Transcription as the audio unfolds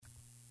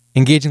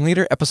Engaging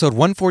Leader, episode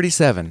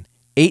 147.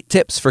 8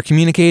 tips for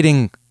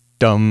communicating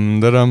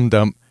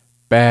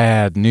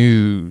bad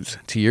news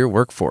to your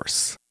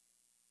workforce.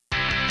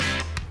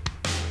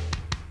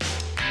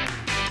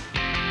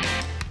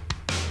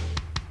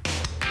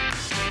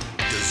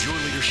 Does your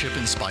leadership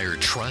inspire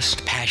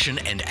trust, passion,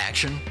 and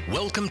action?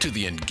 Welcome to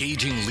the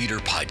Engaging Leader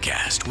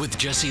podcast with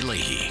Jesse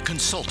Leahy,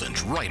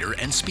 consultant, writer,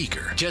 and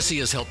speaker. Jesse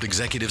has helped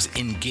executives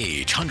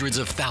engage hundreds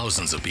of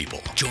thousands of people.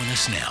 Join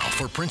us now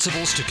for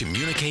principles to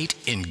communicate,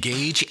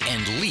 engage,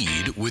 and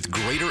lead with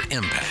greater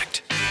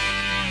impact.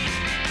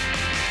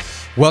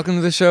 Welcome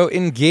to the show,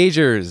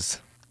 Engagers.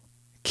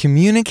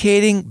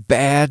 Communicating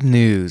bad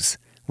news.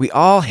 We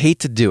all hate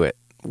to do it,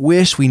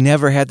 wish we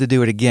never had to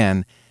do it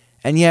again,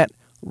 and yet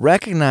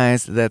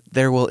recognize that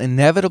there will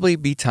inevitably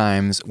be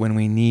times when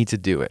we need to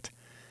do it.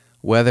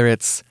 Whether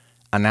it's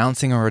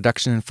announcing a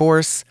reduction in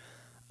force,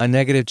 a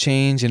negative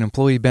change in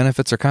employee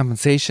benefits or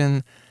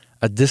compensation,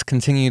 a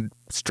discontinued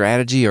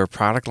strategy or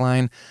product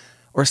line,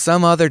 or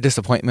some other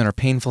disappointment or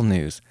painful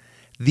news.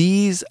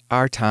 These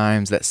are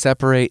times that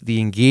separate the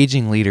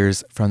engaging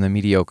leaders from the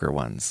mediocre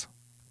ones.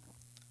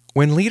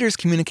 When leaders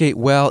communicate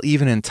well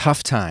even in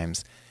tough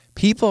times,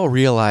 people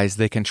realize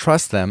they can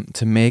trust them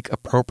to make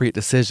appropriate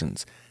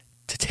decisions,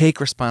 to take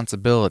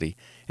responsibility,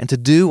 and to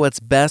do what's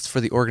best for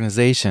the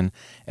organization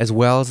as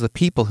well as the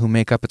people who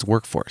make up its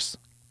workforce.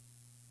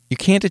 You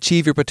can't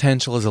achieve your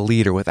potential as a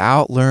leader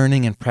without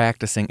learning and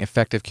practicing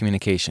effective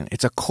communication.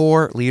 It's a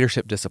core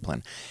leadership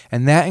discipline,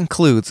 and that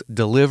includes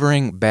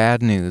delivering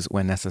bad news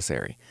when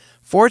necessary.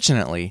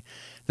 Fortunately,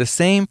 the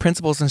same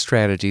principles and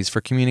strategies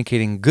for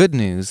communicating good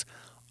news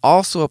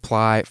also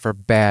apply for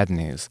bad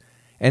news.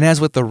 And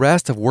as with the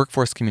rest of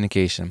workforce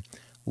communication,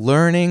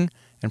 learning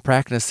and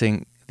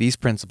practicing these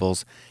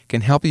principles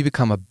can help you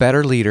become a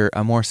better leader,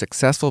 a more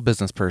successful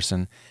business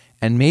person,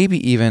 and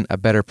maybe even a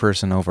better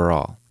person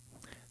overall.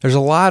 There's a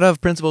lot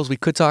of principles we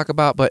could talk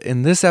about, but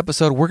in this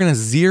episode, we're going to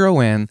zero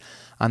in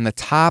on the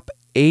top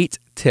 8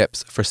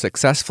 tips for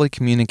successfully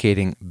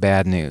communicating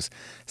bad news.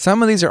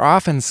 Some of these are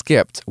often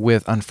skipped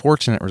with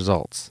unfortunate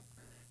results.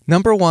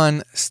 Number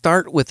 1,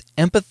 start with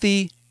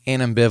empathy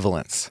and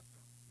ambivalence.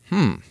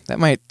 That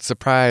might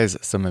surprise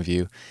some of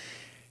you.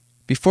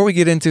 Before we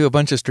get into a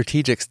bunch of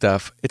strategic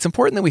stuff, it's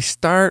important that we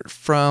start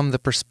from the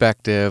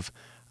perspective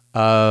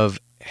of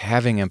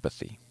having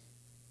empathy,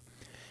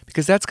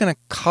 because that's going to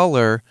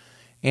color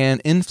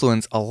and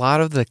influence a lot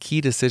of the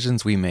key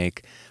decisions we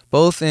make,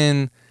 both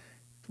in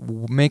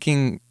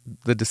making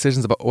the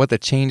decisions about what the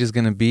change is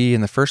going to be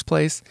in the first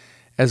place,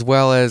 as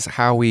well as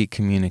how we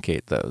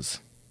communicate those.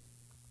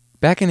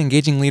 Back in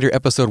Engaging Leader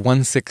episode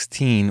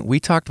 116, we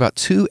talked about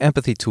 2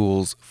 empathy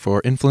tools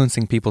for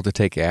influencing people to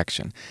take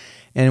action.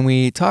 And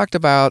we talked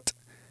about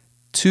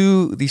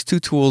these two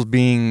tools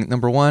being,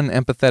 number 1,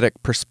 empathetic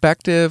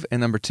perspective,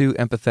 and number 2,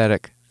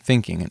 empathetic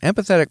thinking. An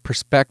empathetic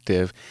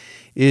perspective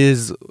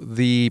is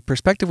the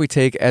perspective we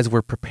take as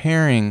we're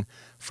preparing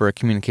for a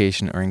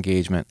communication or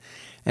engagement.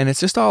 And it's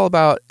just all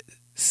about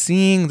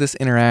seeing this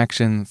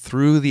interaction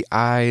through the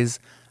eyes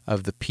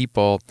of the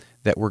people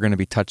that we're going to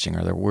be touching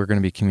or that we're going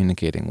to be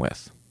communicating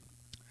with.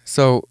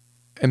 So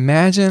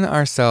imagine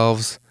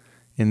ourselves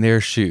in their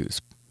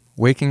shoes,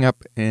 waking up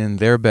in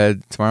their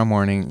bed tomorrow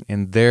morning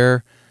in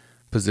their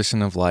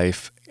position of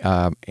life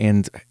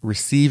and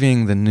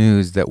receiving the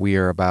news that we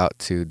are about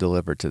to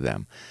deliver to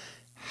them.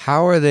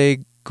 How are they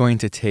going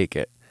to take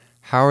it?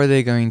 How are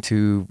they going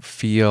to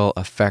feel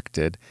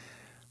affected?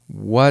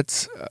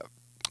 What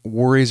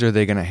worries are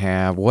they going to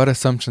have? What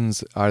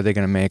assumptions are they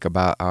going to make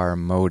about our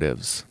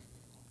motives?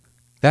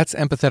 That's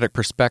empathetic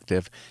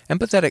perspective.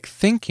 Empathetic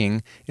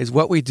thinking is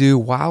what we do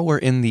while we're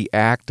in the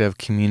act of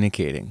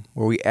communicating,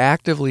 where we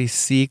actively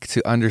seek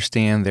to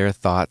understand their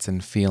thoughts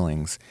and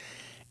feelings,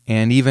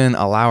 and even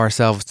allow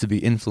ourselves to be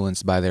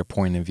influenced by their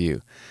point of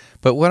view.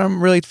 But what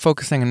I'm really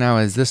focusing on now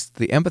is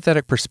the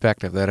empathetic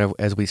perspective, that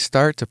as we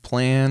start to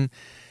plan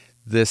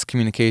this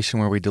communication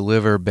where we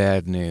deliver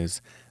bad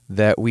news,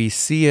 that we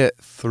see it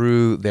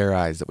through their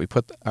eyes, that we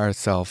put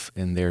ourselves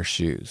in their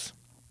shoes.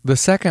 The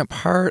second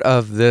part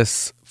of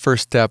this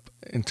first step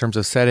in terms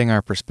of setting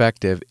our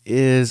perspective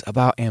is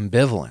about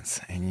ambivalence.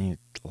 And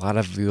a lot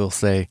of you will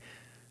say,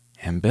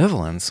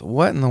 ambivalence?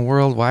 What in the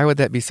world? Why would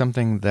that be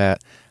something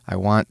that I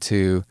want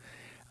to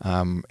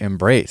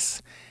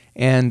embrace?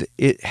 And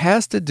it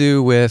has to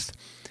do with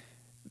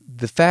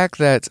the fact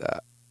that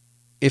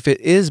if it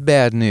is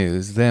bad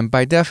news, then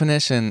by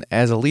definition,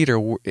 as a leader,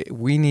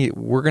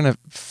 we're going to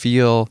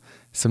feel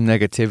some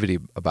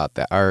negativity about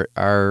that.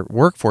 Our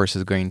workforce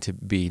is going to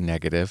be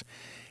negative,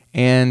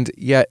 and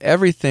yet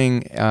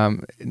nothing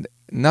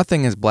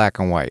is black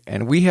and white.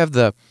 And we have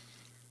the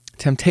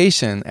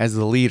temptation as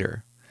the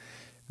leader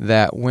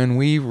that when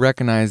we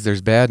recognize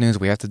there's bad news,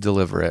 we have to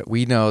deliver it.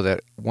 We know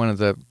that one of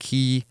the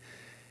key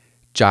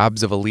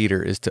jobs of a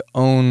leader is to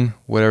own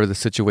whatever the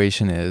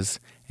situation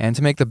is and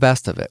to make the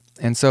best of it.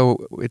 And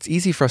so it's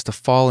easy for us to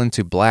fall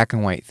into black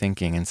and white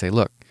thinking and say,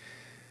 look,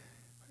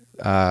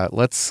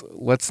 let's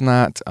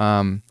not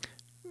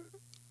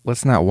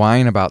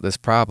whine about this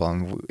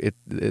problem.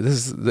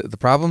 The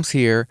problem's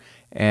here,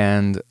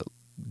 and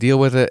deal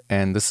with it,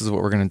 and this is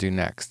what we're going to do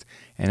next.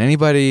 And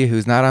anybody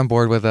who's not on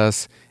board with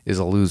us is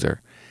a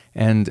loser.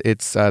 And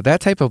it's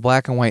that type of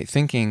black and white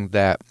thinking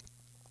that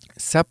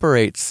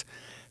separates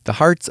the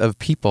hearts of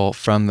people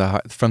from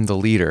the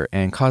leader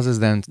and causes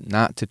them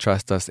not to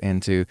trust us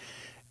and to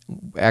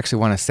actually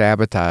want to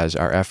sabotage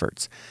our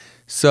efforts.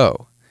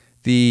 So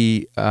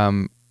the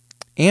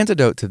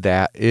antidote to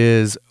that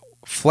is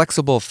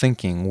flexible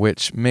thinking,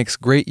 which makes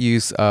great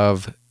use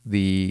of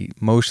the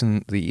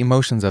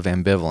emotions of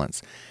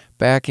ambivalence.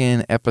 Back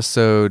in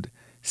episode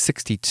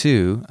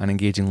 62 on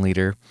Engaging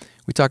Leader,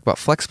 we talked about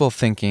flexible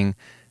thinking,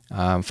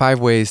 5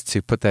 ways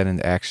to put that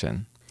into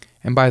action.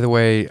 And by the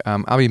way,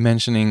 I'll be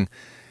mentioning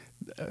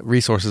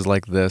resources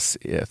like this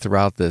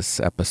throughout this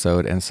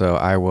episode, and so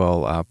I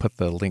will put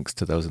the links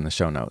to those in the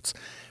show notes.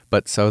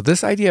 But so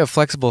this idea of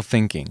flexible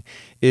thinking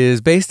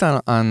is based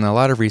on a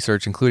lot of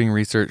research, including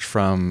research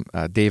from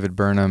David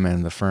Burnham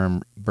and the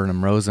firm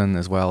Burnham Rosen,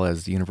 as well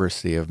as the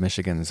University of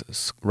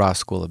Michigan's Ross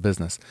School of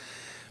Business.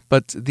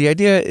 But the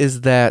idea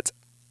is that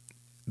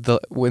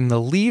when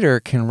the leader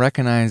can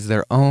recognize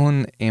their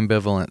own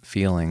ambivalent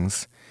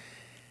feelings,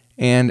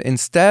 and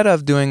instead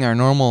of doing our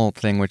normal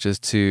thing, which is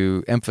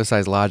to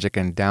emphasize logic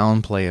and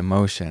downplay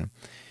emotion,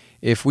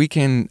 if we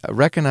can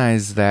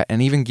recognize that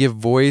and even give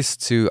voice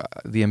to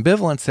the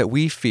ambivalence that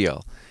we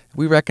feel,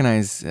 we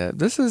recognize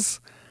this is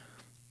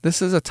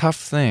a tough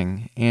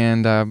thing,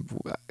 and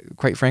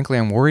quite frankly,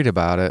 I'm worried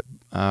about it.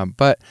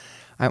 But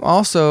I'm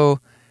also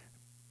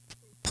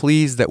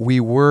pleased that we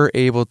were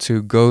able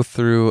to go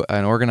through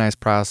an organized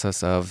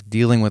process of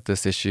dealing with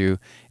this issue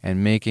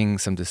and making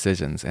some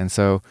decisions. And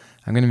so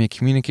I'm going to be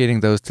communicating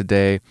those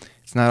today.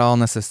 It's not all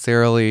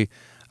necessarily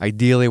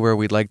ideally where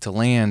we'd like to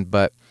land,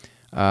 but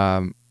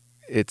we're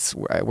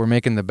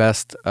making the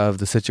best of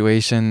the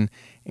situation,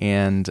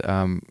 and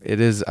it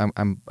is.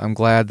 I'm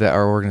glad that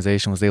our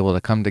organization was able to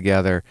come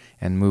together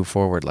and move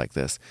forward like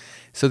this.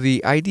 So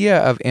the idea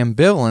of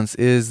ambivalence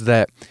is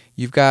that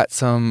you've got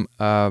some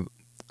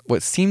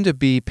what seem to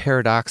be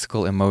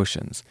paradoxical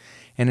emotions.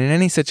 And in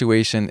any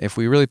situation, if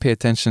we really pay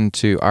attention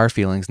to our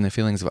feelings and the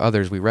feelings of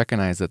others, we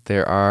recognize that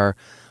there are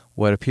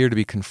what appear to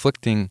be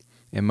conflicting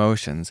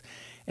emotions.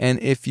 And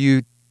if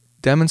you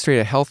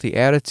demonstrate a healthy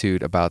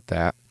attitude about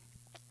that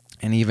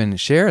and even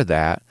share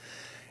that,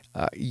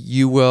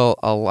 you will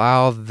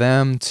allow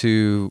them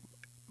to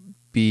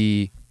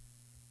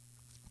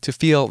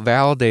feel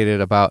validated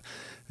about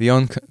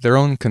their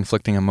own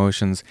conflicting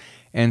emotions,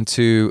 and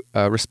to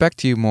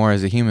respect you more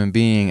as a human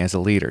being, as a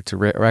leader, to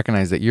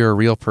recognize that you're a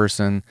real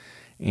person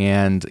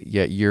and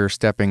yet you're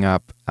stepping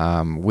up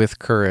with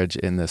courage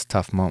in this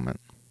tough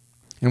moment.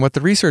 And what the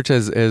research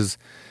is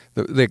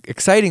the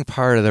exciting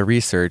part of the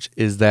research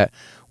is that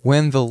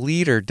when the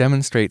leader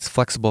demonstrates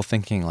flexible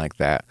thinking like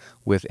that,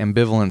 with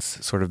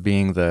ambivalence sort of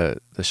being the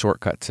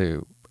shortcut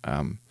to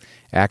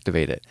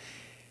activate it,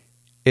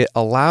 it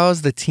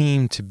allows the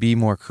team to be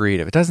more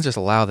creative. It doesn't just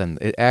allow them,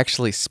 it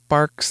actually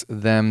sparks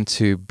them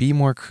to be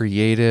more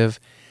creative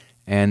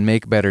and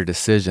make better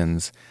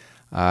decisions.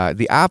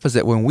 The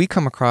opposite, when we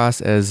come across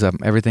as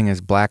everything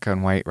is black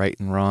and white, right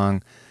and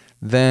wrong,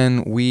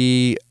 then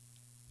we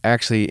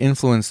actually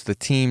influence the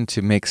team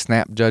to make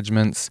snap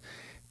judgments,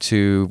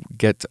 to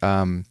get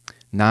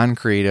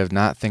non-creative,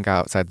 not think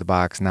outside the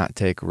box, not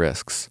take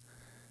risks.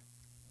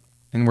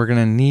 And we're going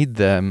to need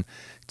them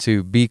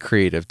to be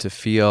creative, to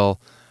feel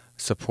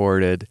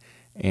supported,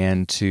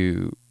 and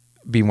to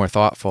be more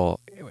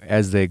thoughtful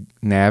as they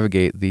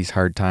navigate these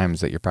hard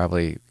times that you're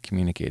probably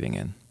communicating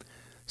in.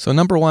 So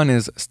number 1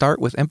 is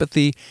start with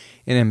empathy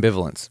and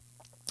ambivalence.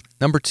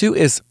 Number 2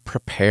 is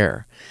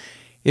prepare.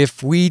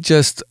 If we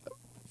just,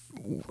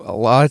 a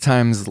lot of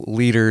times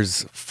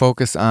leaders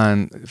focus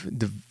on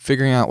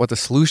figuring out what the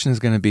solution is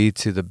going to be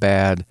to the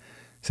bad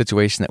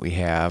situation that we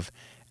have,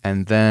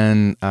 and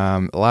then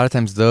a lot of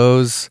times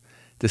those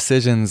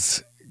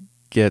decisions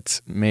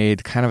get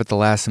made kind of at the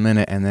last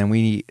minute, and then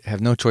we have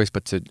no choice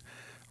but to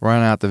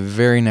run out the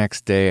very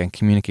next day and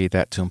communicate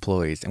that to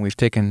employees. And we've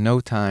taken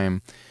no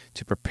time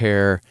to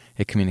prepare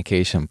a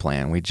communication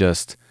plan. We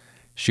just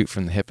shoot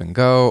from the hip and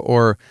go,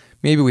 or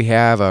maybe we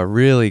have a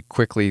really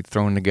quickly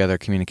thrown together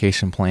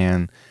communication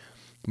plan,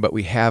 but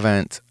we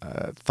haven't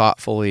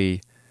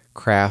thoughtfully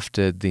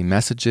crafted the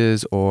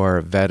messages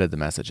or vetted the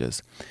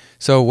messages.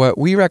 So what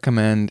we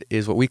recommend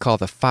is what we call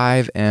the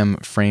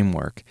 5M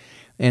framework.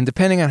 And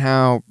depending on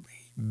how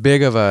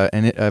big of a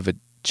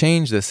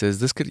change this is,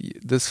 this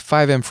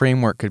 5M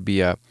framework could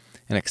be an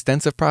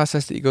extensive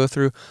process that you go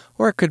through,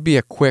 or it could be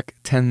a quick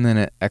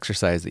 10-minute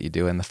exercise that you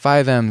do. And the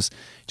 5Ms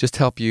just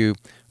help you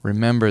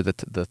remember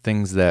the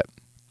things that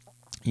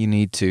you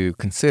need to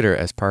consider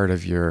as part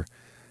of your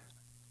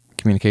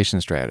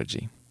communication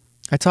strategy.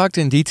 I talked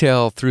in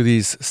detail through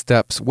these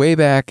steps way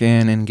back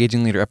in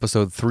Engaging Leader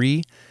episode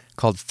 3,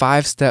 called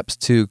 5 Steps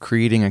to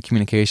Creating a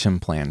Communication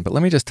Plan. But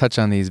let me just touch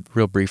on these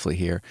real briefly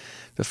here.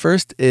 The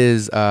first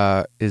is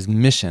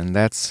mission.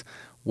 That's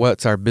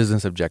what's our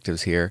business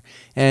objectives here.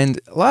 And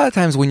a lot of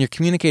times when you're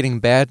communicating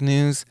bad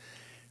news,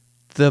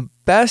 the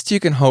best you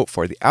can hope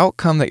for, the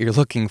outcome that you're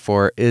looking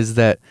for, is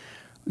that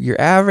your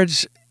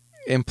average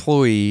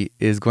employee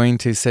is going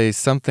to say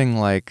something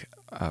like,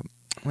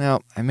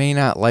 well, I may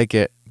not like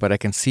it, but I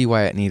can see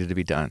why it needed to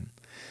be done.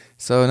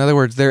 So in other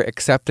words, they're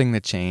accepting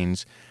the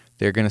change.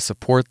 They're going to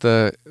support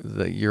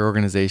your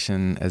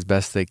organization as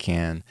best they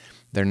can.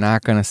 They're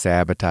not going to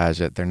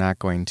sabotage it. They're not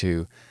going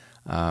to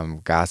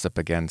gossip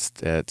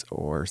against it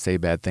or say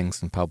bad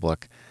things in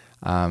public.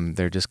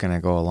 They're just going to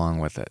go along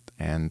with it.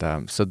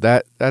 And so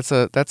that's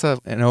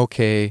an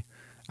okay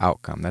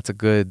outcome. That's a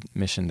good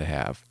mission to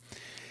have.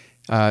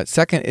 The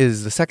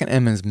second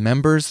M is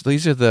members.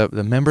 These are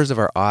the members of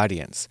our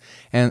audience.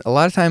 And a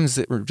lot of times,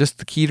 just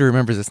the key to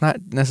remember is it's not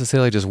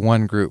necessarily just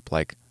one group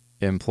like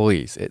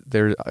employees.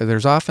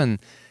 There's often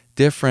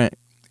different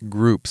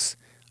groups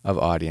of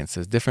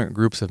audiences, different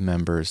groups of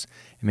members.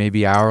 It may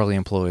be hourly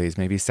employees,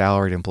 maybe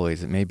salaried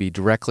employees. It may be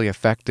directly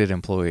affected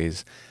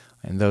employees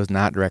and those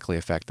not directly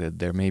affected.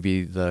 There may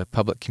be the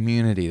public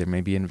community. There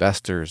may be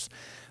investors.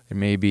 There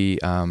may be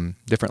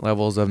different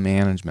levels of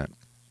management.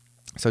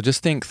 So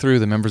just think through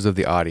the members of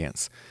the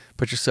audience.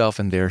 Put yourself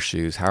in their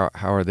shoes. How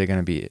are they going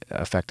to be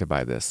affected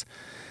by this?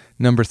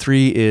 Number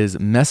 3 is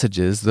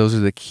messages. Those are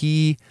the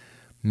key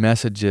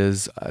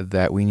messages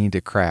that we need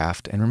to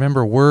craft. And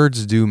remember,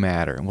 words do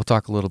matter. And we'll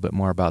talk a little bit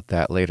more about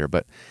that later.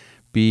 But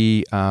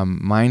be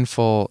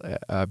mindful,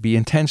 be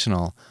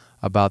intentional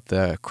about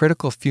the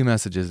critical few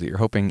messages that you're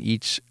hoping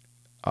each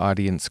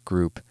audience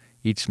group,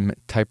 each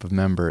type of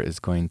member is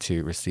going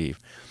to receive.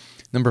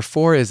 Number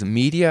 4 is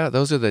media.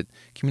 Those are the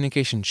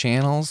communication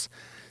channels.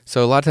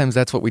 So a lot of times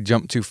that's what we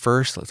jump to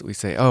first. We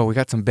say, oh, we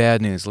got some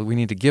bad news. We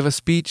need to give a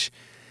speech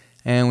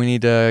and we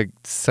need to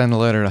send a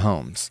letter to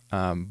Holmes.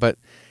 But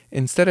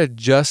instead of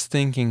just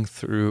thinking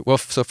through,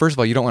 so first of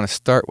all, you don't want to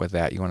start with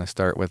that. You want to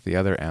start with the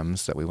other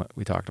M's that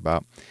we talked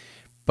about.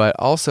 But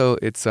also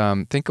it's when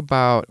you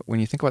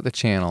think about the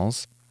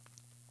channels,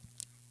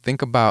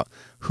 think about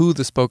who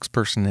the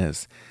spokesperson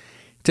is.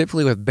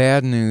 Typically with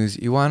bad news,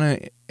 you want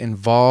to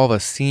involve a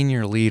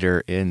senior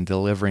leader in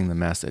delivering the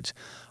message.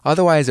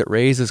 Otherwise, it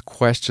raises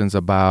questions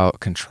about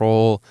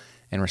control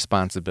and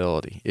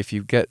responsibility. If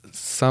you get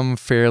some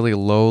fairly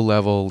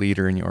low-level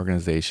leader in your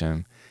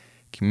organization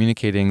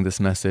communicating this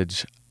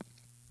message,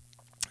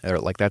 or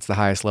like that's the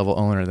highest level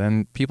owner,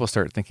 then people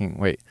start thinking,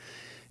 wait,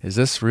 is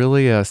this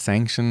really a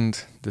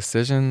sanctioned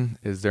decision?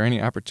 Is there any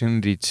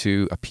opportunity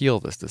to appeal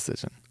this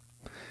decision?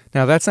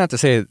 Now, that's not to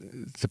say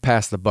to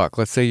pass the buck.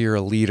 Let's say you're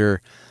a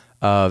leader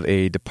of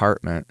a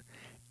department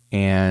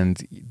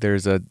and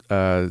there's a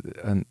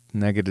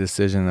negative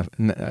decision,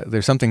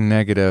 there's something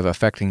negative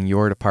affecting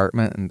your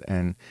department,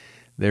 and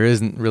there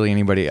isn't really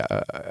anybody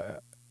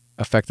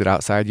affected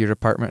outside your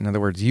department. In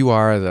other words,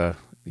 you're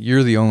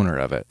the owner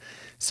of it.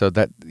 So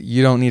that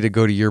you don't need to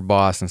go to your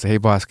boss and say, hey,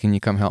 boss, can you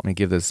come help me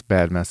give this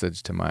bad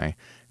message to my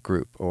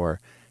group? Or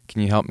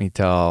can you help me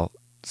tell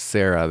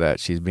Sarah that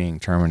she's being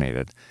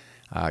terminated?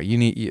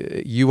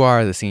 You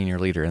are the senior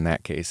leader in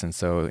that case, and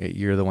so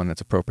you're the one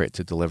that's appropriate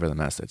to deliver the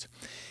message.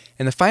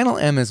 And the final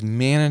M is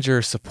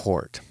manager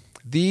support.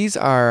 These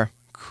are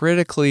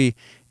critically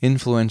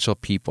influential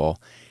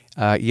people,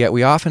 yet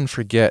we often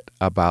forget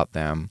about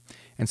them.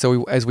 And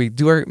so as we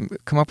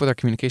come up with our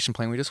communication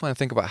plan, we just want to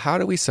think about how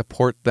do we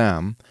support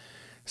them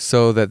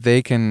so that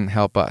they can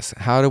help us.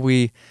 That's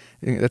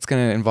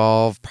going to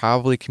involve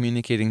probably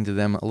communicating to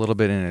them a little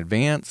bit in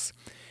advance,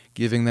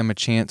 giving them a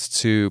chance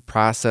to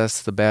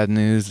process the bad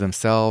news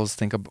themselves,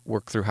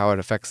 work through how it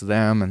affects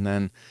them, and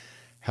then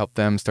help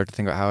them start to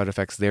think about how it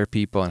affects their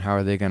people and how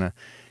are they going to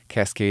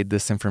cascade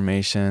this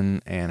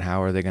information and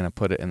how are they going to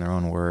put it in their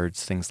own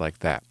words, things like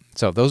that.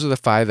 So those are the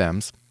 5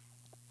 M's.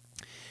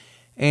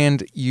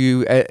 And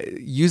you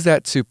use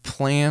that to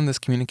plan this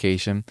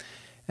communication.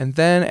 And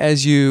then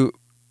as you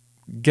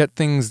get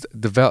things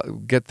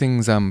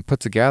put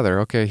together,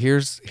 okay, here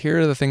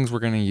are the things we're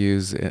going to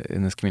use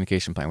in this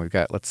communication plan.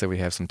 Let's say we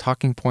have some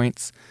talking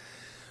points.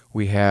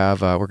 We're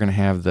going to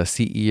have the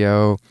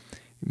CEO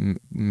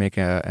make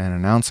an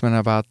announcement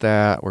about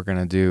that. We're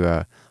going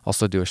to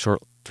also do a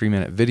short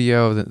 3-minute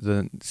video,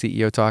 the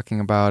CEO talking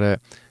about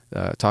it.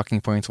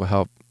 Talking points will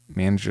help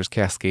managers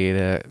cascade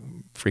it,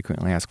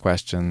 frequently asked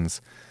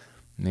questions,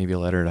 maybe a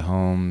letter to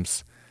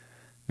Holmes,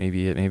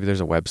 maybe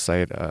there's a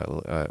website,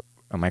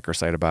 a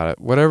microsite about it.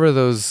 Whatever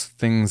those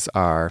things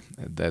are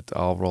that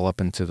all roll up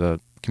into the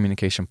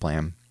communication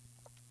plan,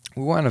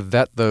 we want to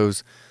vet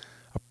those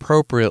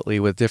appropriately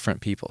with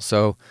different people.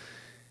 So,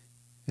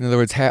 in other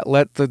words,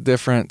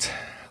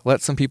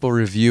 let some people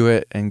review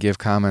it and give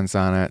comments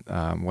on it,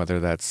 whether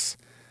that's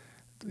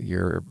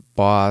your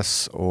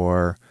boss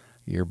or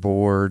your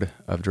board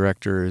of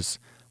directors,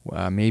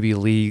 maybe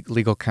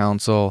legal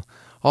counsel,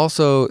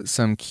 also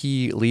some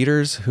key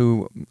leaders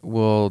who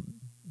will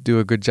do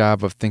a good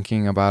job of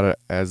thinking about it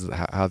as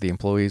how the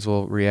employees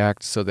will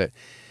react, so that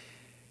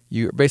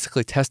you're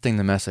basically testing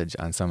the message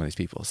on some of these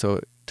people.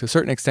 So to a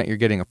certain extent, you're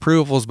getting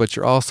approvals, but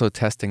you're also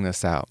testing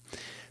this out.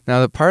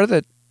 Now, the part of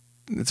that,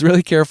 it's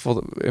really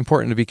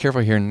important to be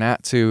careful here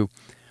not to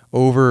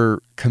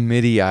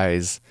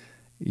over-committeize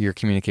your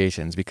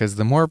communications, because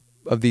the more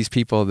of these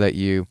people that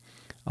you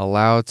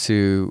allow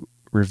to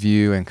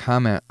review and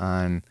comment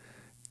on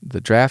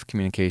the draft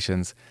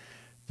communications,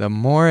 the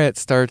more it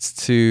starts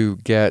to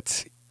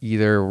get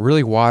either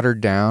really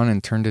watered down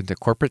and turned into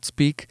corporate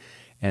speak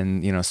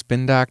and,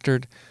 spin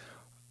doctored,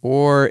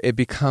 or it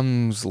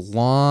becomes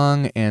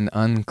long and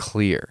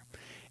unclear.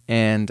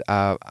 And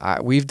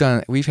we've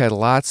had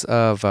lots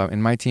of,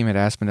 in my team at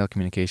Aspendale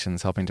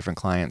Communications, helping different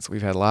clients,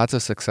 we've had lots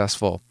of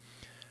successful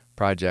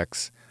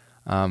projects.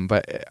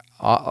 But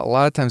a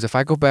lot of times, if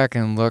I go back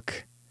and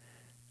look,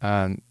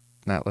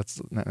 not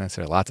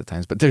necessarily lots of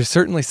times, but there's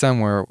certainly some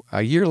where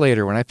a year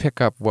later, when I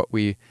pick up what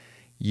we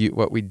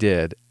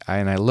did,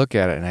 and I look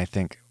at it and I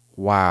think,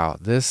 wow,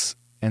 this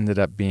ended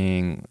up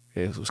being,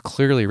 it was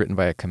clearly written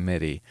by a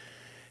committee.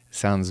 It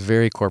sounds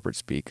very corporate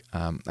speak.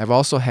 I've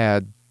also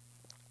had,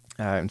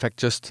 in fact,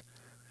 just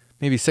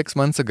maybe 6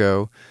 months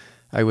ago,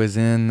 I was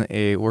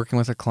working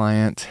with a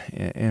client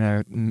in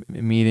a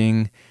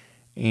meeting,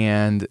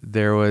 and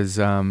there was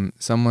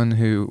someone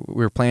who,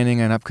 we were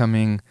planning an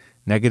upcoming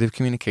negative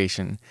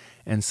communication,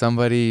 and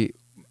somebody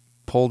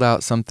pulled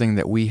out something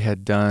that we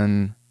had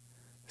done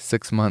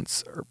 6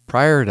 months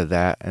prior to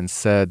that and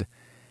said,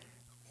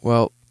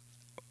 well,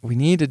 we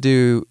need to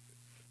do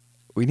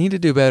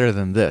better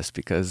than this,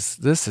 because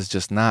this is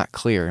just not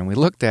clear. And we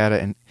looked at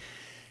it, and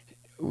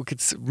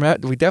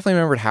we definitely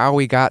remembered how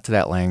we got to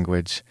that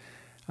language,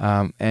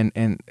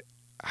 and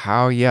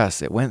how,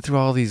 yes, it went through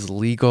all these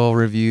legal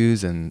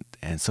reviews and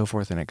so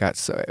forth, and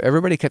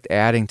everybody kept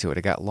adding to it.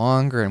 It got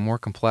longer and more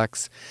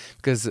complex,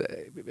 because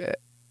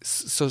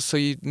so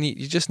you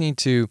just need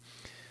to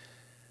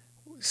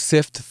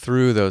sift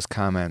through those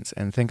comments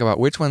and think about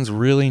which ones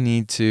really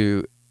need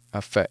to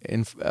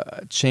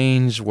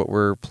change what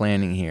we're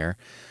planning here.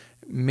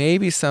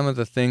 Maybe some of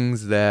the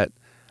things that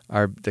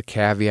are the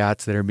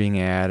caveats that are being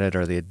added,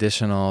 or the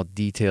additional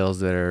details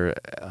that are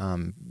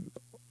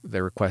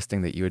they're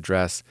requesting that you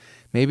address,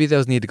 maybe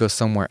those need to go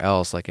somewhere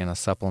else, like in a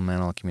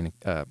supplemental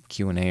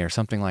Q&A or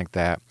something like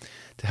that,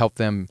 to help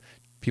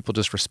people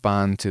just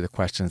respond to the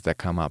questions that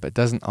come up. It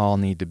doesn't all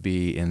need to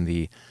be in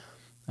the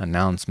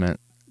announcement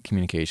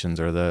communications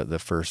or the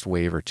first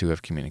wave or two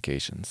of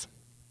communications.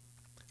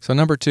 So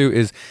number 2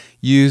 is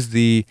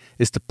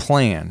to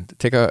plan.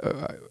 Take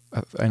an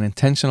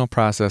intentional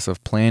process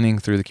of planning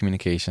through the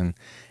communication,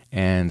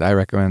 and I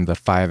recommend the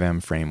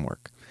 5M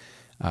framework.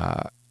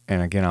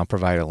 And again, I'll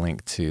provide a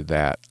link to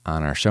that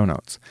on our show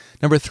notes.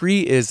 Number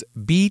 3 is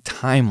be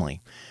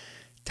timely.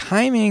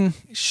 Timing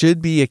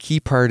should be a key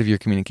part of your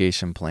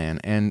communication plan,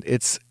 and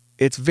it's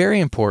very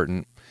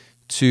important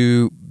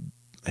to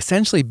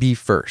essentially be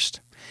first.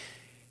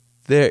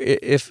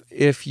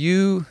 If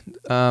you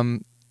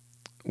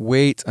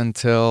wait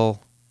until,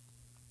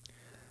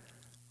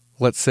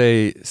 let's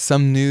say,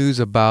 some news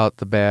about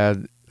the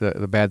bad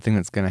thing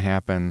that's going to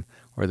happen,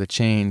 or the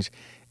change,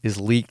 is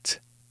leaked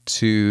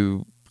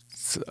to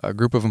a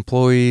group of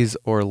employees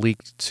or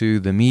leaked to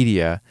the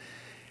media,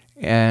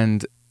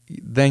 and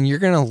then you're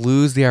going to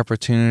lose the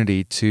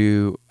opportunity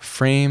to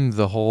frame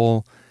the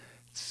whole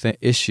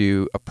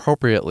issue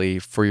appropriately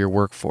for your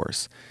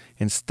workforce.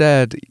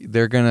 Instead,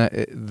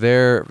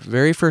 their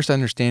very first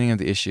understanding of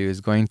the issue is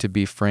going to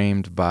be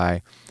framed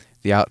by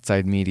the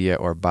outside media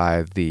or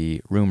by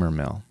the rumor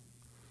mill.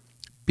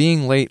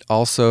 Being late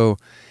also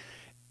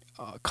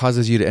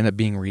causes you to end up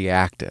being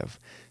reactive.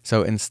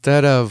 So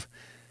instead of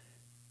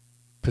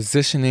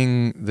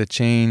positioning the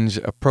change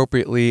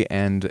appropriately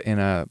and in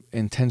a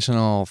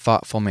intentional,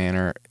 thoughtful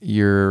manner,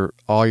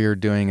 all you're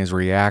doing is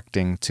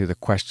reacting to the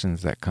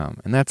questions that come.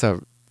 And that's a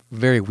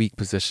very weak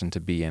position to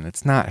be in.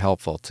 It's not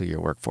helpful to your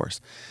workforce.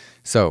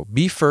 So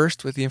be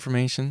first with the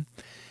information,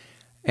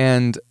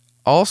 and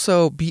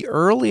also be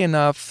early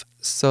enough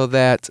so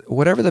that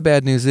whatever the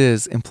bad news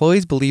is,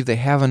 employees believe they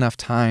have enough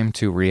time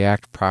to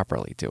react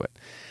properly to it.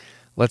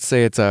 Let's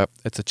say it's a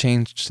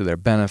change to their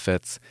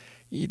benefits.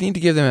 You need to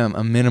give them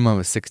a minimum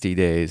of 60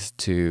 days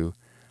to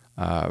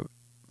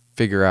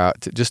figure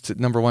out,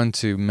 number one,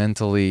 to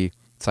mentally,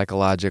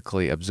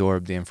 psychologically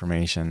absorb the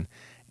information,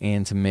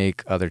 and to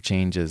make other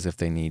changes if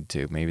they need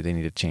to. Maybe they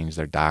need to change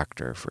their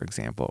doctor, for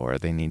example, or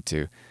they need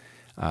to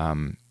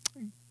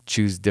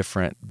choose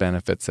different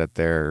benefits at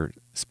their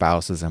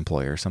spouse's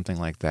employer, something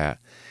like that.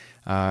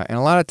 And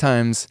a lot of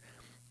times,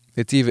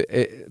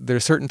 there are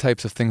certain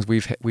types of things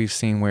we've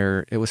seen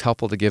where it was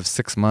helpful to give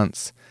 6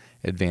 months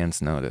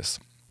advance notice.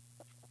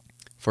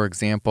 For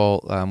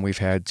example, we've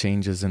had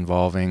changes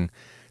involving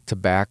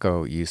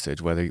tobacco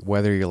usage,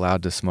 whether you're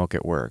allowed to smoke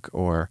at work,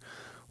 or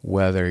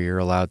whether you're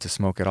allowed to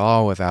smoke at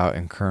all without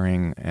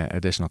incurring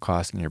additional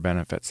costs in your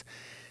benefits.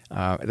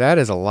 That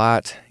is a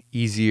lot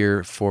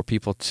easier for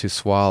people to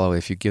swallow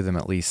if you give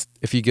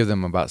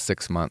them about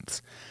 6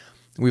 months.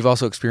 We've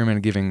also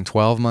experimented giving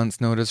 12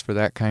 months notice for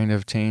that kind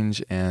of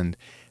change, and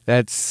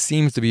that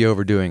seems to be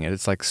overdoing it.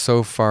 It's like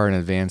so far in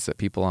advance that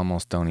people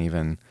almost don't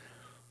even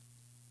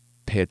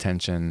pay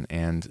attention,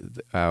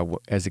 and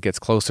as it gets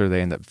closer,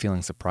 they end up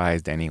feeling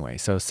surprised anyway.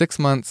 So 6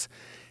 months,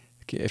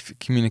 if you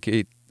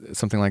communicate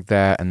something like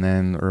that, and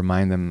then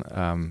remind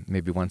them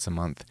maybe once a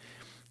month,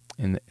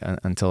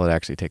 until it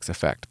actually takes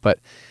effect. But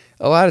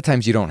a lot of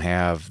times you don't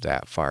have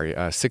that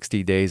far.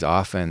 60 days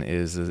often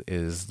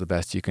is the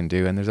best you can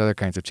do, and there's other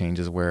kinds of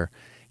changes where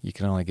you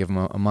can only give them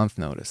a month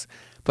notice.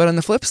 But on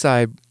the flip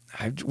side,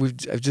 I've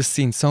just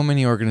seen so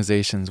many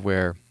organizations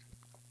where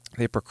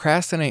they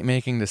procrastinate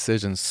making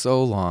decisions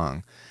so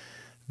long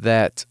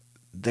that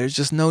there's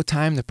just no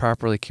time to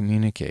properly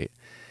communicate.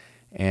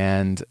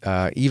 And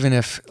even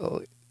if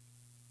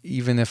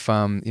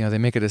they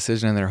make a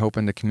decision and they're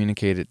hoping to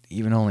communicate it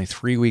even only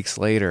 3 weeks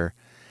later,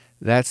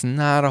 that's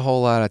not a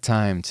whole lot of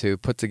time to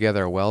put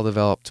together a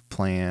well-developed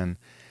plan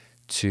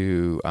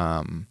to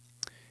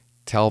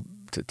tell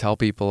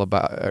people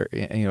about,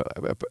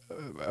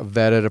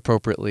 vet it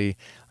appropriately,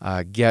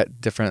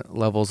 get different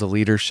levels of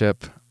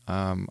leadership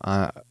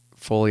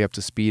fully up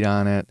to speed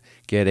on it,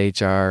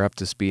 get HR up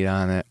to speed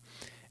on it,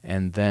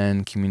 and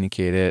then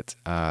communicate it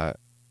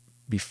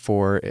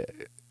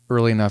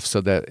early enough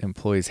so that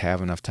employees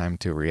have enough time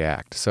to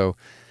react. So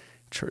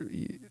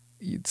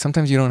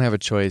sometimes you don't have a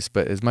choice,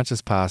 but as much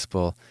as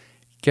possible,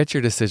 get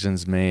your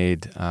decisions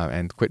made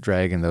and quit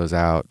dragging those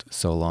out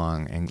so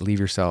long, and leave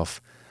yourself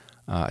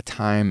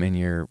time in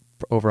your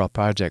overall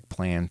project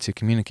plan to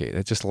communicate.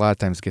 It just a lot of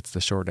times gets the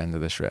short end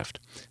of the shrift.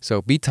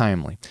 So be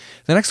timely.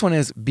 The next one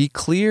is be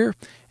clear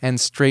and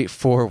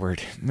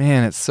straightforward.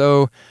 Man, it's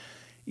so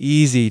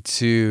easy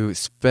to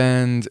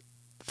spend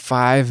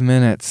 5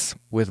 minutes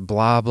with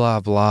blah, blah,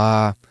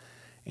 blah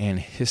and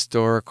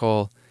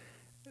historical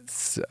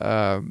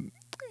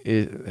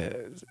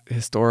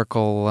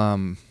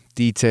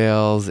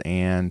details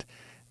and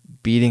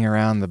beating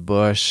around the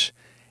bush.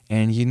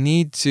 And you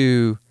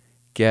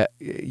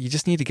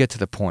just need to get to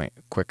the point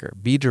quicker.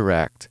 Be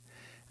direct.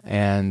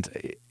 And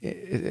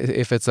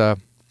if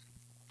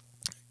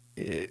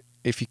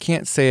you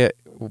can't say it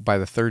by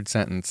the third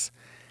sentence,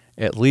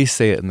 at least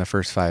say it in the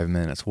first 5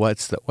 minutes. What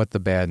the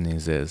bad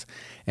news is.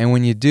 And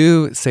when you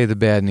do say the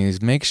bad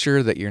news, make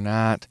sure that you're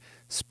not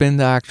spin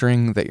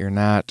doctoring, that you're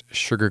not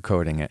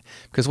sugarcoating it.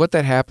 Because what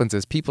that happens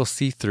is people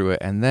see through it,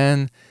 and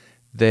then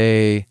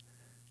they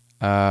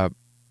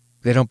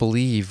don't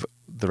believe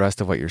the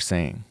rest of what you're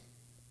saying.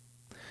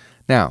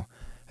 Now,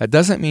 that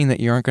doesn't mean that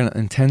you aren't going to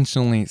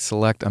intentionally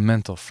select a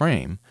mental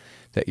frame,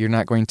 that you're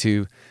not going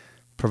to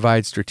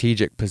provide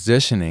strategic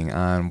positioning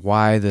on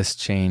why this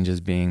change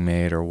is being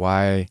made or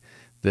why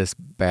this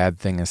bad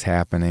thing is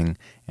happening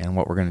and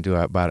what we're going to do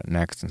about it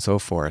next and so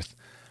forth.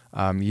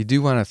 You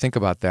do want to think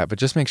about that, but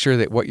just make sure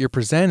that what you're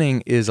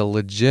presenting is a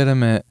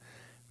legitimate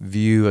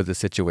view of the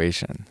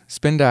situation.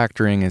 Spin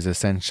doctoring is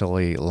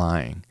essentially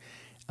lying,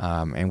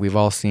 and we've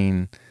all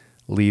seen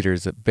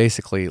leaders that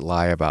basically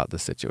lie about the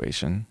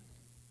situation.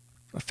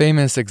 A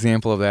famous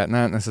example of that,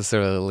 not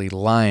necessarily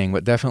lying,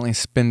 but definitely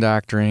spin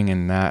doctoring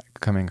and not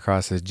coming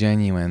across as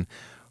genuine,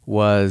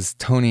 was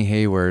Tony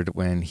Hayward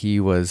when he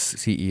was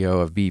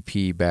CEO of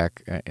BP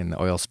back in the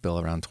oil spill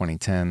around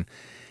 2010.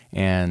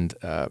 And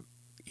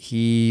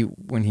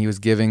when he was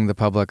giving the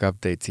public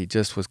updates, he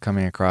just was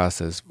coming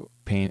across as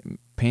putting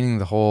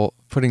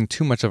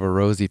too much of a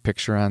rosy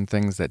picture on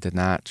things that did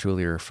not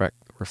truly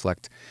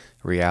reflect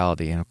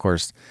reality. And of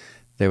course,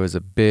 there was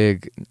a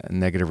big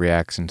negative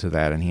reaction to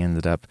that, and he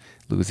ended up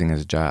losing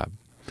his job.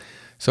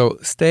 So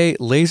stay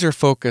laser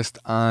focused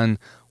on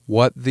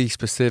what the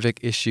specific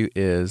issue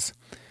is,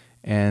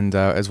 and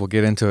as we'll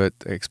get into it,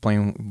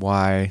 explain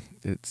why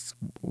it's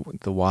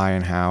the why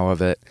and how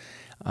of it.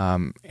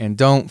 And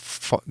don't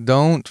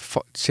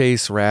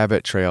chase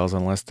rabbit trails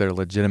unless they're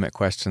legitimate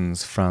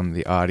questions from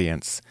the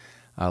audience.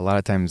 A lot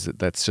of times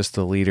that's just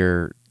the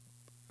leader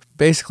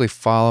basically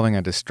following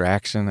a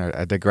distraction or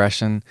a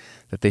digression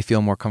that they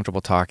feel more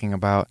comfortable talking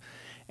about,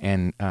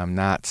 and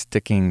not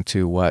sticking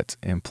to what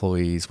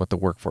the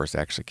workforce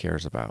actually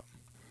cares about.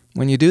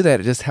 When you do that,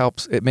 it just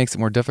helps. It makes it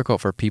more difficult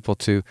for people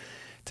to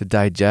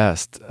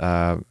digest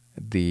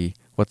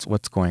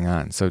what's going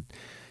on. So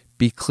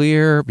be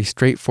clear, be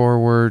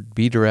straightforward,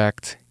 be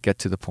direct, get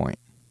to the point,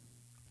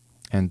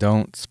 and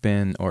don't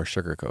spin or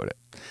sugarcoat it.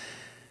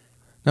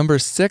 Number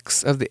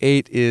 6 of the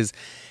 8 is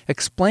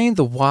explain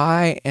the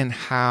why and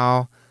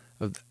how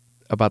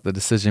about the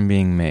decision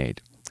being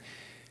made.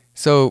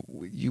 So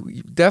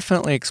you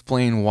definitely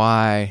explain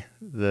why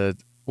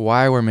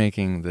we're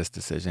making this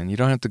decision. You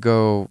don't have to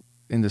go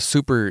into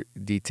super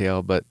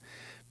detail, but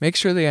make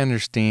sure they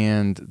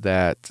understand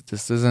that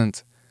this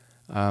isn't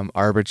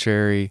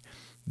arbitrary,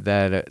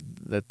 that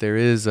there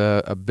is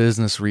a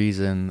business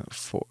reason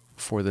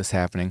for this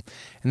happening.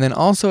 And then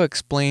also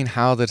explain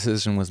how the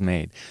decision was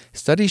made.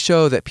 Studies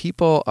show that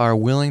people are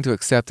willing to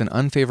accept an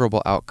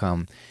unfavorable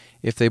outcome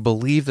if they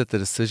believe that the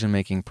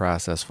decision-making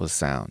process was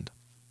sound.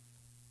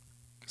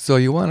 So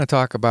you want to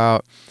talk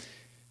about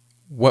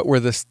what were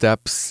the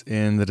steps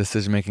in the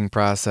decision-making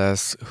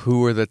process, who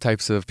were the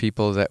types of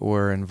people that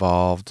were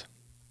involved,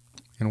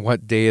 and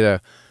what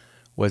data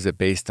was it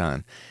based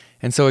on.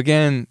 And so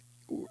again,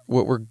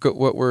 what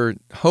we're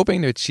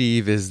hoping to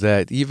achieve is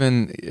that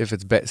even if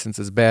since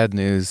it's bad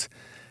news,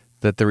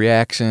 that the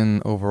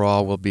reaction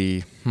overall will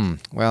be,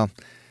 well,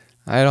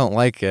 I don't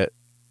like it,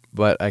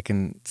 but I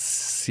can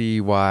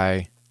see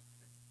why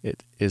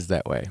it is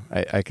that way.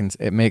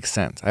 It makes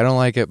sense. I don't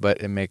like it,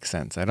 but it makes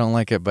sense. I don't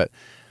like it, but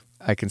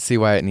I can see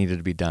why it needed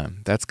to be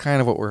done. That's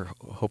kind of what we're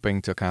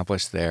hoping to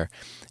accomplish there.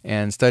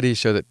 And studies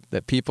show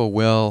that people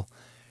will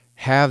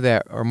have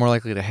that, or more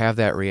likely to have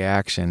that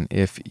reaction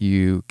if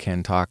you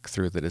can talk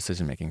through the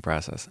decision-making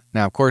process.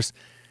 Now, of course,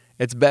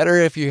 it's better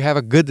if you have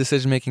a good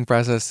decision-making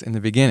process in the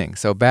beginning.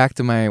 So back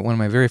to one of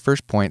my very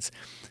first points,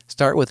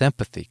 start with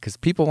empathy, because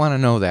people want to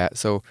know that.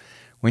 So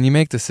when you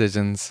make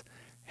decisions,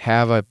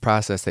 have a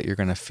process that you're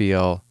going to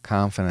feel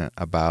confident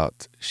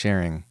about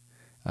sharing,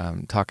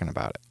 talking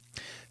about it.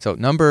 So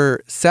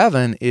number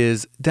 7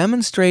 is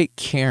demonstrate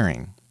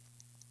caring.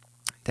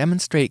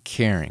 Demonstrate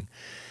caring.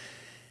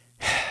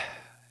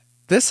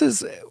 This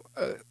is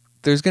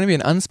there's going to be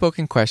an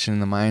unspoken question in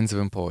the minds of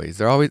employees.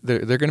 They're going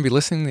to be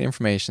listening to the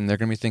information. They're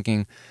going to be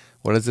thinking,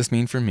 what does this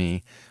mean for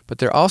me? But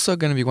they're also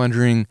going to be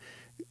wondering,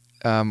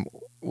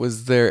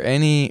 does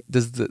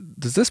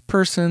this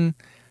person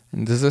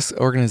and does this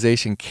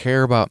organization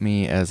care about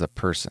me as a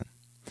person?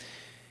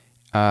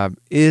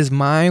 Is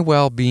my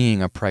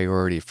well-being a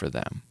priority for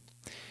them?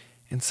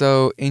 And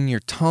so in your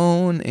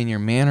tone, in your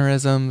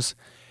mannerisms,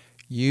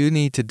 you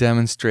need to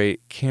demonstrate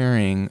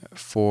caring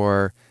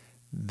for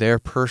their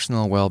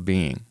personal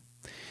well-being.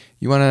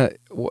 A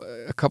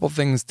couple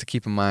things to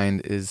keep in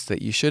mind is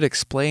that you should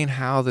explain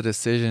how the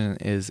decision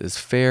is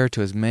fair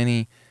to as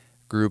many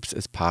groups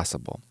as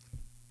possible.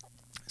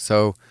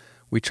 So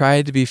we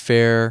tried to be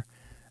fair,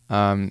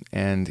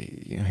 and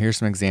here's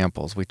some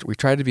examples. We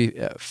tried to be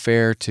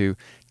fair to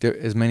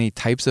as many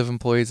types of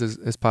employees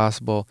as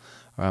possible.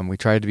 We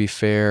tried to be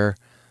fair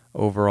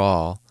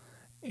overall.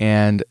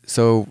 And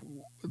so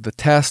the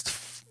test,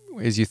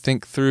 as you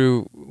think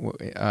through,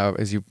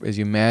 as you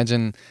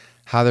imagine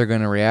how they're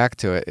going to react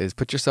to it, is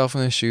put yourself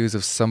in the shoes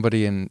of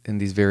somebody in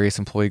these various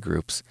employee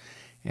groups.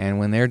 And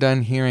when they're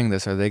done hearing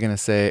this, are they going to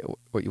say,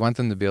 what you want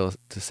them to be able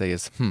to say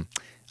is,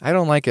 I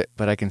don't like it,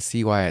 but I can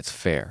see why it's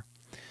fair.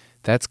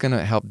 That's going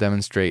to help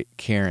demonstrate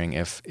caring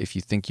if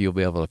you think you'll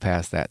be able to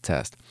pass that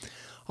test.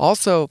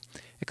 Also,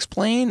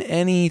 explain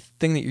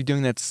anything that you're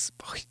doing that's,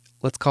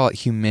 let's call it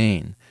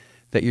humane,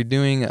 that you're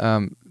doing,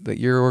 that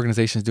your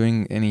organization is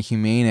doing any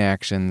humane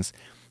actions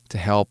to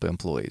help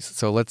employees.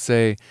 So let's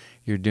say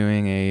you're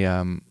doing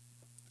a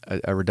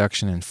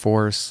reduction in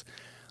force.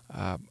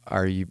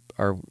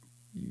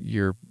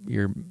 You're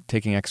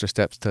taking extra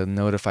steps to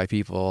notify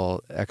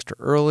people extra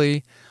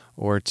early,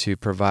 or to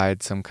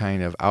provide some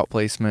kind of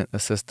outplacement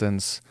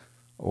assistance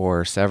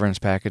or severance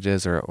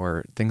packages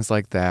or things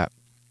like that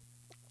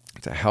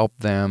to help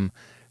them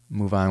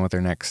move on with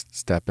their next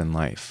step in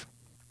life.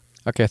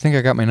 Okay, I think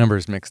I got my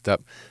numbers mixed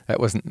up. That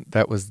was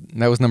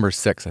number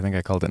 6. I think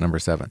I called it number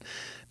 7.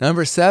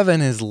 Number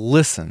 7 is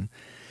listen.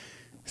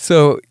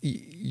 So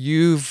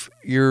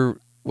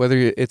whether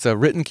it's a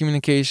written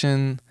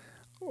communication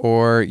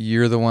or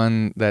you're the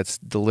one that's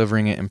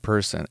delivering it in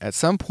person, at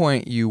some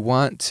point you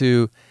want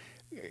to,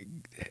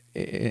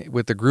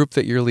 with the group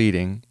that you're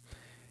leading,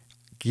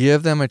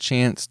 give them a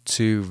chance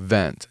to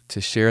vent,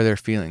 to share their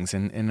feelings.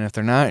 And if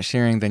they're not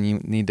sharing, then you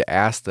need to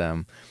ask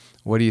them,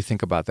 what do you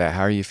think about that?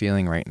 How are you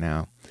feeling right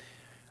now?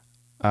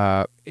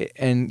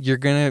 And you're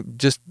going to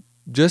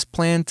just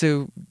plan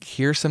to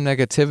hear some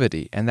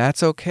negativity, and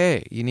that's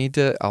okay. You need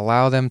to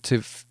allow them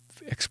to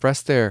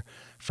express their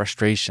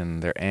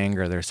frustration, their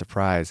anger, their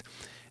surprise.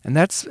 And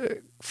that's,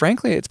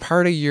 frankly, it's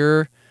part of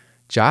your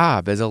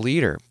job as a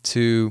leader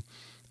to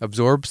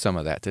absorb some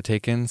of that, to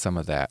take in some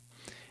of that.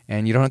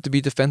 And you don't have to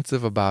be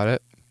defensive about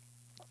it,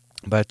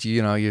 but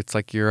it's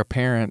like you're a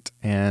parent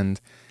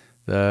and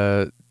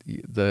the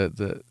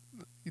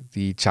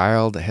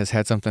child has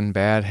had something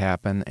bad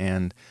happen,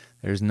 and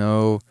there's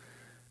no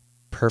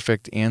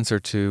perfect answer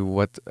to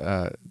what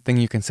thing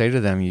you can say to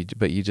them,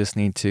 but you just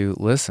need to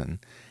listen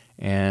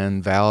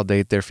and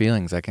validate their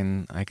feelings. I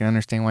can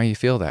understand why you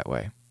feel that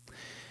way.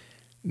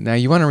 Now,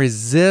 you want to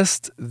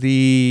resist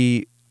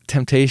the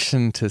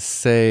temptation to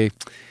say,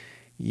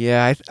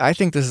 yeah, I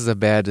think this is a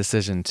bad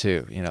decision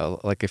too.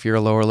 Like if you're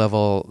a lower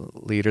level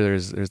leader,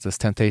 there's this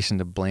temptation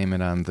to blame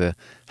it on the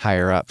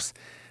higher ups.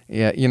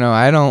 Yeah,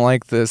 I don't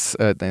like this.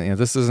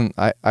 This isn't.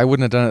 I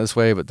wouldn't have done it this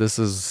way, but this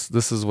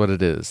is what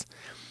it is,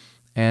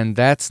 and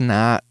that's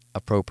not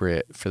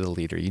appropriate for the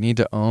leader. You need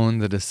to own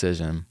the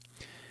decision,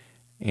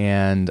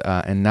 and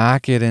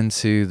not get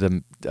into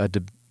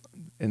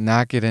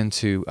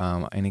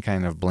any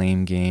kind of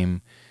blame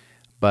game,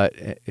 but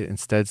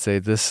instead say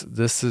this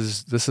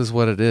is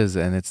what it is,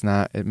 and it's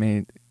not.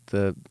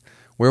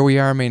 Where we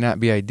are may not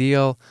be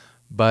ideal,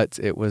 but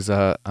it was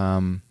a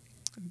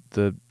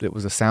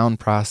sound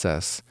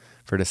process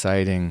for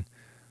deciding,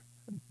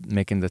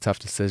 making the tough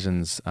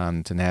decisions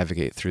to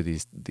navigate through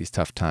these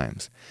tough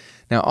times.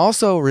 Now,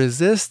 also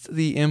resist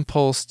the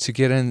impulse to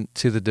get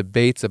into the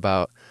debates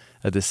about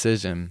a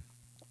decision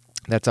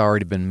that's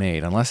already been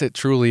made, unless it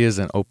truly is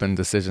an open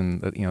decision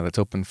that's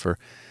open for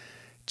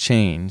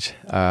change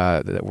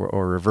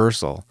or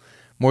reversal.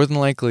 More than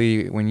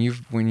likely, when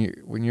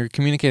you're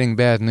communicating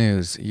bad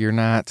news, you're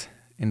not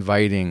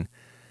inviting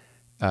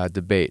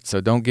debate.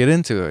 So don't get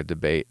into a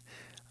debate.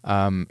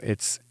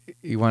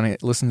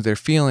 listen to their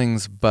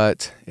feelings,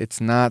 but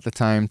it's not the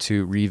time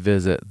to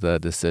revisit the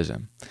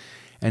decision.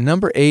 And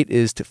number 8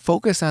 is to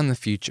focus on the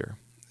future.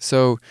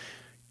 So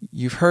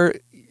you've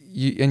heard,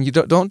 and you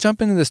don't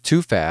jump into this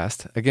too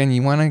fast. Again,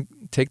 you want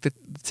to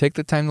take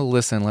the time to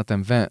listen, let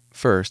them vent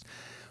first.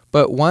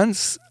 But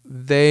once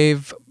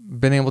they've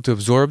been able to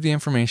absorb the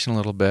information a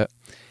little bit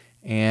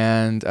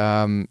and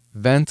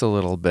vent a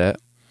little bit,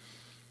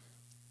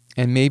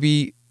 and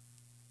maybe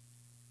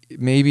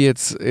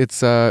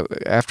it's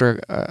after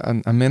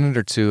a minute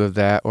or two of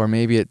that, or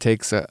maybe it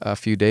takes a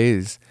few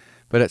days.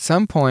 But at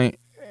some point,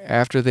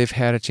 after they've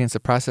had a chance to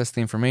process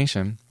the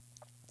information,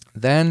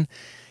 then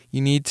you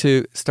need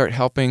to start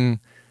helping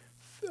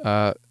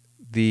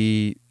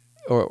the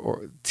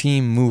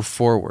team move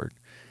forward.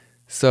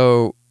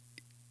 So,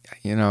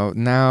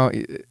 now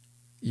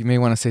you may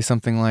want to say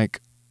something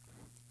like,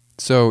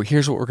 so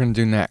here's what we're going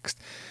to do next,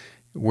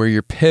 where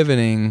you're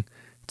pivoting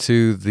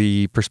to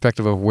the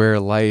perspective of where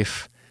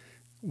life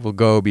will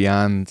go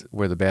beyond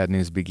where the bad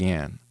news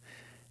began.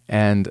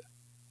 Or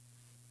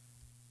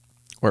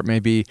it may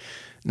be,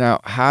 now,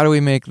 how do we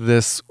make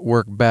this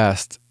work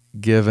best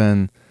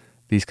given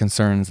these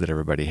concerns that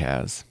everybody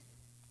has?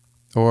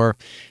 Or,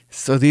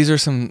 so these are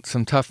some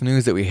tough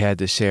news that we had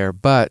to share,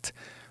 but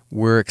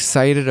we're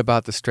excited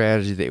about the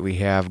strategy that we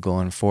have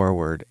going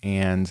forward,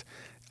 and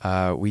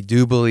we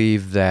do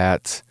believe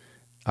that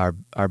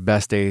our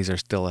best days are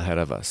still ahead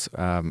of us.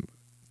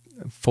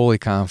 Fully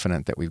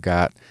confident that we've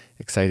got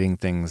exciting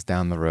things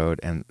down the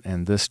road,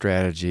 and this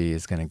strategy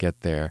is going to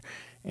get there.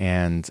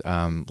 And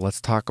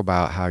let's talk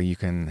about how you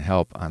can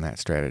help on that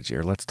strategy,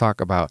 or let's talk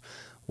about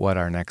what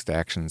our next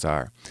actions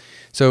are.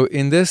 So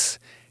in this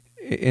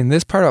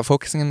part about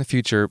focusing on the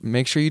future,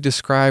 make sure you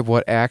describe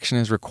what action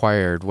is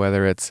required,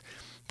 whether it's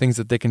things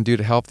that they can do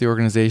to help the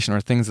organization or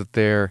things that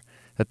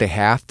they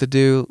have to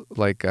do,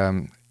 like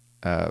and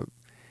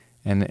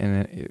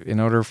in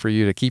order for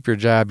you to keep your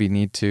job, you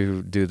need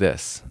to do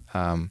this,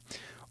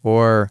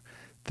 or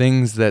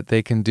things that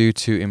they can do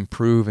to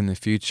improve in the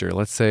future.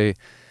 Let's say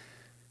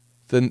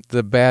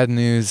the bad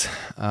news,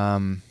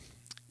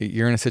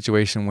 you're in a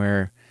situation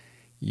where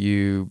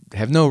you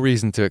have no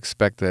reason to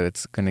expect that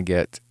it's going to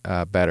get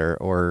better,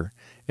 or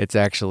it's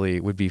actually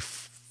would be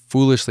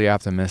foolishly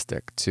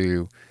optimistic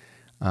to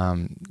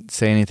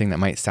say anything that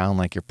might sound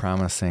like you're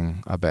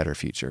promising a better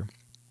future.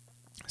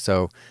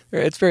 So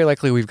it's very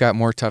likely we've got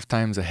more tough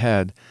times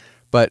ahead,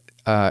 but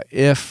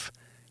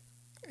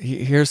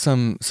here's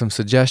some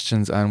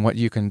suggestions on what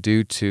you can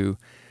do to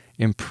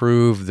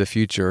improve the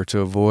future, or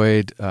to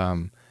avoid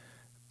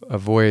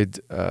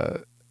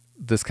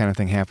this kind of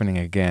thing happening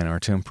again, or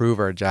to improve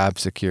our job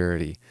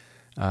security,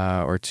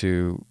 or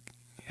to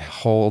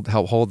help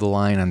hold the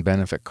line on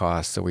benefit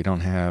costs so we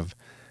don't have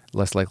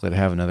less likely to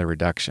have another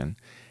reduction.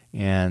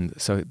 And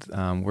so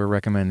we're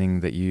recommending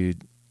that you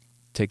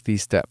take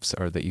these steps,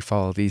 or that you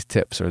follow these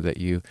tips, or that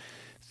you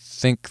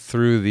think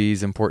through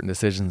these important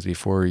decisions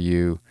before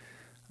you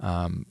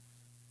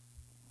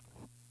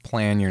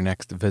plan your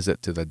next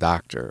visit to the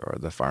doctor or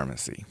the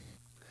pharmacy.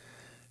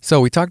 So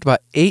we talked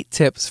about 8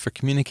 tips for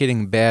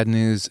communicating bad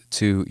news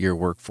to your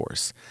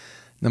workforce.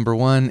 Number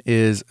 1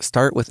 is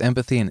start with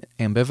empathy and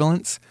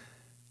ambivalence.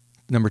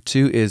 Number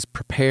 2 is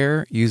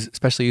prepare,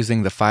 especially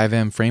using the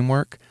 5M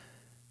framework.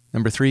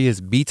 Number 3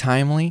 is be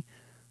timely.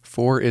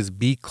 4 is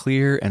be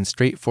clear and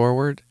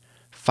straightforward.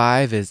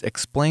 5 is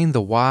explain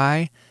the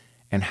why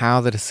and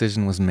how the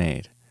decision was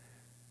made.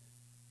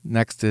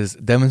 Next is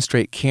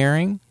demonstrate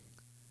caring,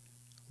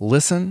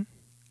 listen,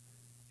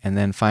 and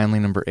then finally,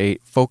 number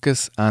 8,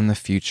 focus on the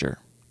future.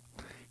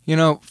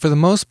 For the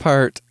most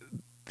part,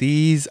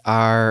 these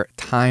are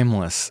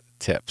timeless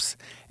tips,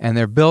 and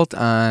they're built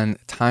on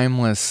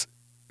timeless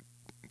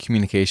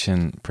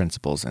communication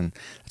principles. And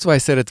that's why I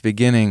said at the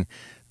beginning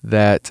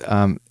that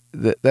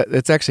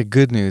that's actually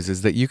good news,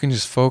 is that you can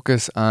just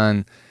focus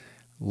on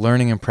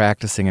learning and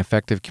practicing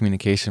effective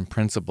communication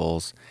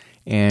principles,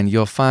 and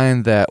you'll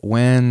find that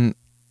when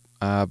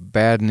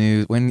bad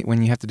news,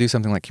 when you have to do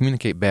something like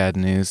communicate bad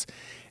news,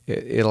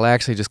 it'll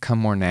actually just come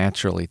more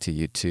naturally to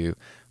you to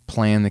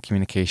plan the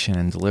communication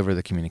and deliver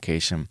the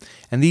communication.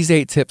 And these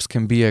 8 tips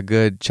can be a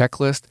good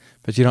checklist,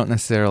 but you don't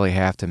necessarily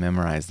have to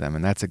memorize them,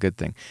 and that's a good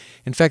thing.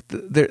 In fact,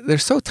 they're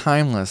so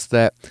timeless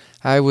that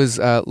I was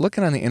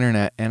looking on the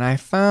internet, and I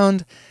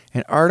found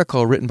an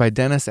article written by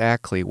Dennis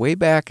Ackley way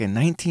back in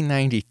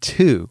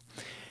 1992.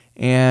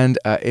 And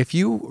if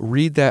you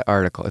read that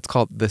article, it's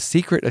called "The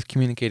Secret of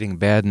Communicating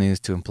Bad News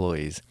to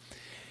Employees."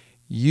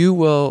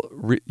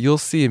 You'll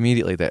see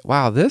immediately that,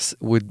 wow,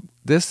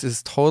 this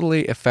is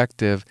totally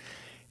effective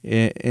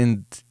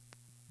in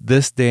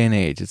this day and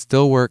age. It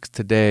still works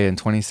today in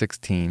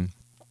 2016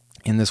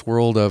 in this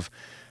world of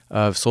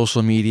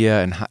social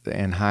media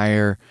and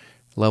higher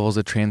levels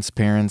of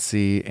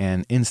transparency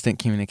and instant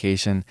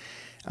communication.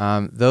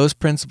 Those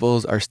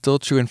principles are still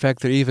true. In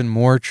fact, they're even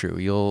more true.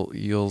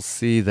 You'll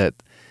see that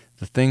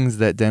the things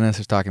that Dennis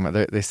is talking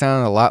about, they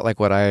sound a lot like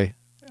a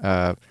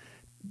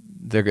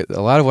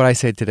lot of what I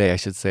say today, I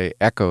should say,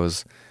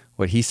 echoes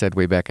what he said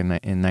way back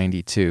in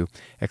 92,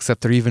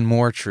 except they're even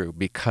more true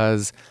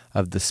because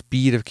of the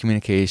speed of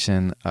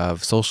communication,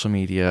 of social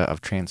media,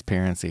 of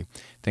transparency,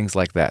 things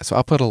like that. So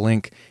I'll put a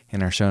link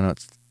in our show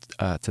notes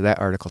to that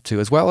article too,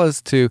 as well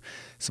as to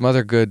some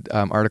other good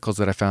articles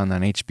that I found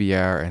on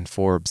HBR and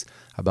Forbes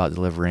about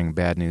delivering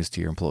bad news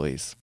to your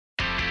employees.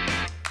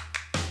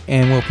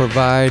 And we'll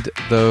provide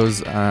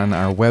those on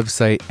our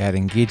website at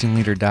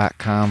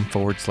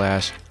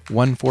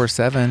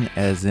engagingleader.com/147,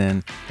 as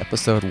in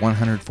episode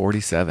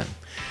 147.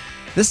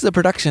 This is a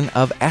production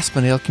of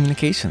Aspendale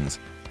Communications,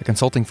 a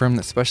consulting firm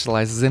that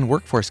specializes in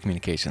workforce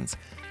communications.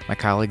 My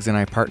colleagues and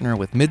I partner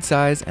with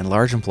mid-size and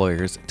large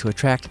employers to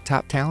attract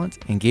top talent,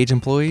 engage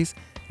employees,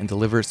 and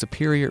deliver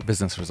superior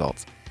business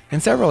results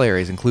in several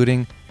areas,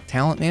 including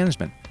talent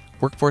management,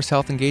 workforce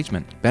health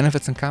engagement,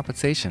 benefits and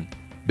compensation,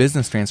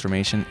 business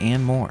transformation,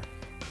 and more.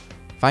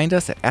 Find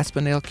us at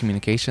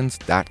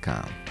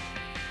AspendaleCommunications.com.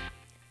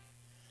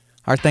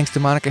 Our thanks to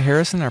Monica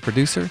Harrison, our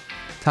producer,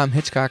 Tom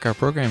Hitchcock, our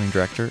programming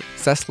director,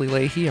 Cecily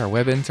Leahy, our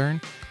web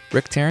intern,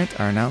 Rick Tarrant,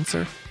 our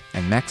announcer,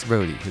 and Max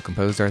Brody, who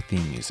composed our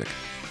theme music.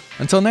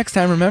 Until next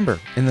time, remember,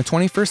 in the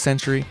 21st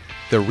century,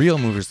 the real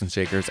movers and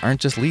shakers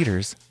aren't just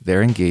leaders,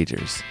 they're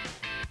engagers.